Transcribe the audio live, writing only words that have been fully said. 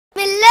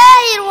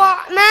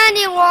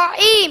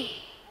Bismillahirrahmanirrahim.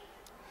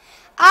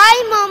 I,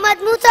 Muhammad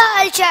Musa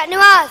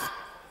Al-Shahnawaz,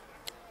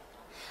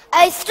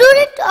 a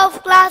student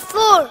of class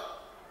 4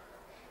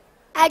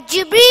 at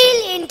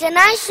Jibril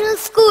International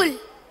School,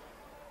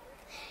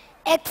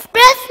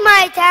 express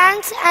my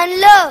thanks and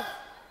love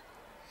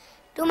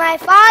to my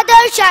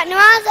father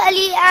Shahnawaz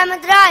Ali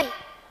Ahmed Rai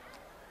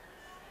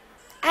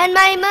and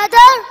my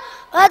mother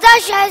Radha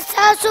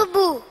Shaista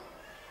Subbu,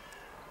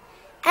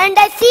 and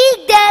I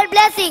seek their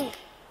blessing.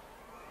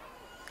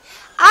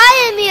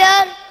 I am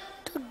here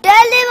to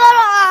deliver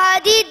a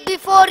hadith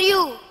before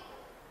you.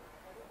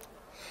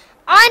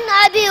 عن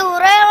أبي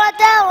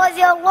هريرة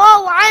رضي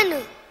الله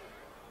عنه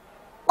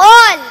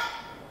قال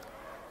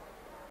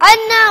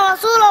أن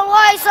رسول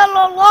الله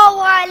صلى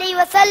الله عليه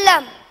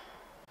وسلم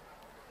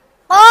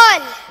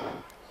قال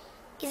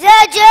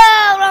إذا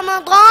جاء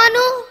رمضان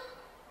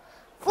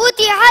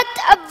فتحت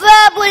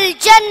أبواب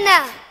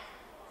الجنة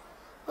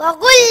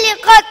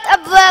وغلقت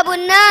أبواب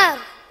النار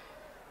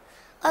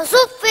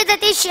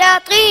وصفدت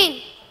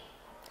الشياطين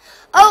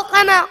أو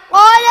كما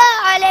قال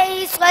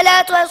عليه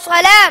الصلاة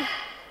والسلام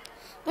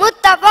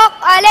متفق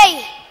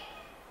عليه.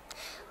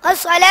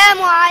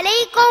 السلام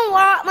عليكم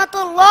ورحمة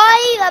الله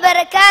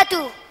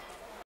وبركاته.